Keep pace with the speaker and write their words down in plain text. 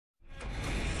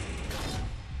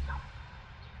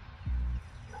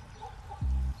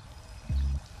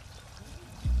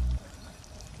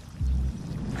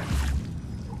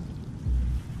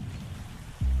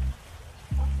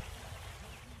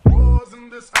in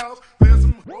this house. There's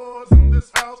some whores in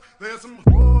this house. There's some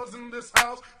whores in this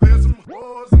house. There's some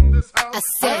whores in this house. I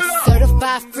said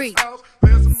certified free,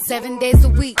 7 days a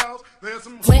week,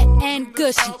 wet and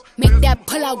gushy, make that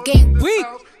pull-out game weak.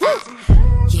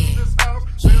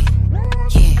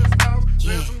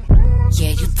 Yeah,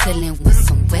 you dealing with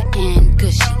some wet and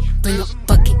gushy. Bring a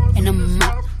bucket and a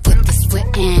mop for this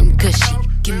wet and gushy.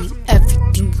 Give me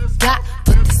everything you got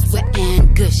for this wet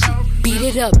and gushy. Beat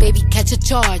it up, baby, catch a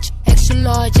charge. Extra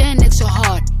large and extra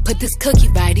hard. Put this cookie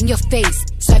right in your face.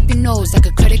 Swipe your nose like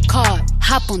a credit card.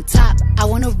 Hop on top, I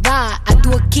wanna ride. I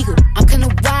do a giggle, I'm kinda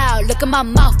wild. Look at my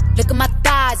mouth, look at my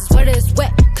thighs. It's wet, it's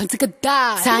wet, come take a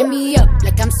dive. Tie me up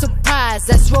like I'm surprised,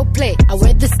 that's roleplay. I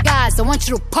wear disguise, I want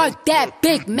you to park that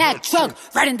Big Mac truck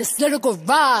right in this little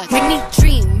garage. Make me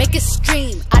dream, make it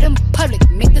stream. Out in public,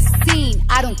 make the scene.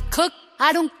 I don't cook,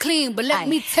 I don't clean, but let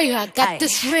me tell you, I got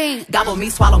this ring. Gobble me,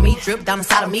 swallow me, drip down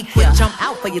inside of me. Quick jump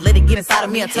out for you, let it get inside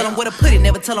of me. I tell them where to put it,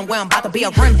 never tell them where I'm about to be. I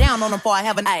run down on them before I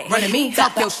have a running me.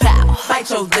 Talk your style, bite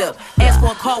your lip. Ask for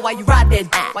a call while you ride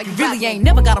that. While you really ain't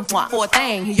never got him for a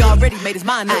thing. He already made his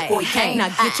mind up before he came. Now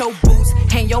get your boots,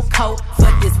 hang your coat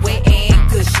for this wet and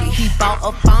gushy. He bought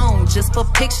a phone just for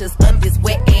pictures of this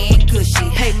wet and gushy.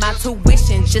 Pay my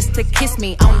tuition just to kiss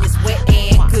me on this wet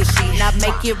and gushy. Now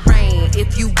make it rain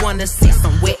if you wanna see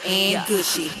some wet and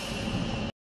gushy.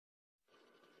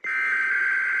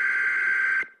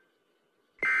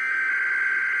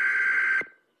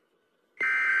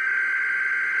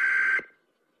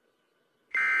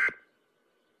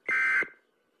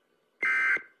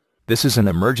 This is an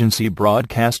emergency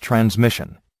broadcast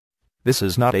transmission. This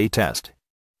is not a test.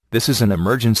 This is an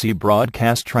emergency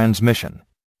broadcast transmission.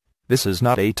 This is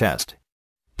not a test.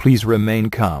 Please remain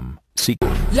calm.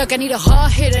 Look, I need a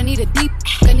hard hit, I need a deep,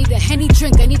 I need a Henny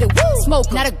drink, I need a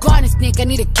smoke, not a garden snake, I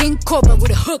need a king cobra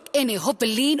with a hook in it, hope it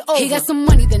lean over. He got some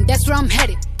money, then that's where I'm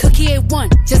headed. Cookie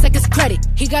A1, just like his credit.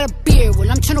 He got a beard, well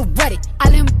I'm tryna wet it. I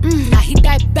let him, now he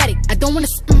diabetic. I don't wanna,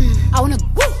 I wanna,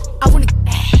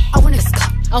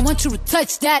 I want you to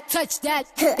touch that,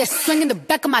 that swing in the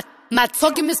back of my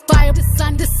talking misfire. The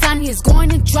sun is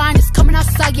going and drying, it's coming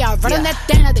outside. Yeah, I run on that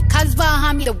thing, now the cars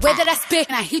behind me. The way that I spit,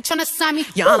 and I heat tryna sign me.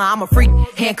 Your Honor, I'm a freak,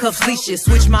 handcuffs, leashes.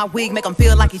 Switch my wig, make him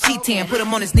feel like he cheating. Put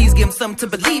him on his knees, give him something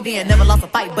to believe in. Never lost a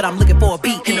fight, but I'm looking for a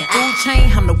beat. In the food chain,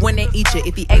 I'm the one that eat you.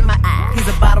 If he ate my eye, he's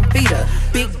a bottom feeder.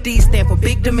 Big D stand for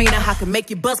big demeanor. I can make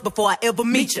you bust before I ever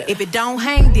meet you. If it don't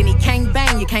hang, then he can't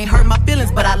bang. You can't hurt my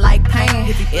feelings, but I like pain.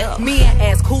 If he ill, me and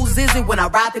ask who's is it when I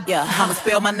ride the yeah, I'ma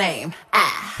spell my name.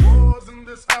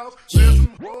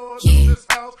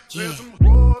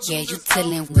 Yeah, you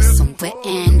dealing with some wet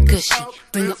and gushy.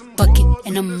 Bring a bucket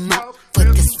and a mop for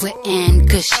this wet and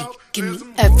gushy. Give me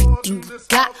everything you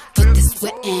got for this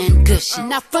wet and gushy.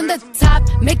 Now from the top,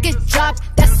 make it drop,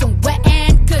 that's some wet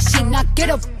and gushy. Now get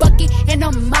a bucket and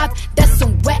a mop, that's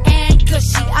some wet and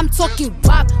gushy. I'm talking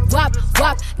wop, wop,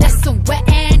 wop, that's some wet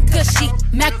and gushy.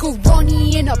 Macaroni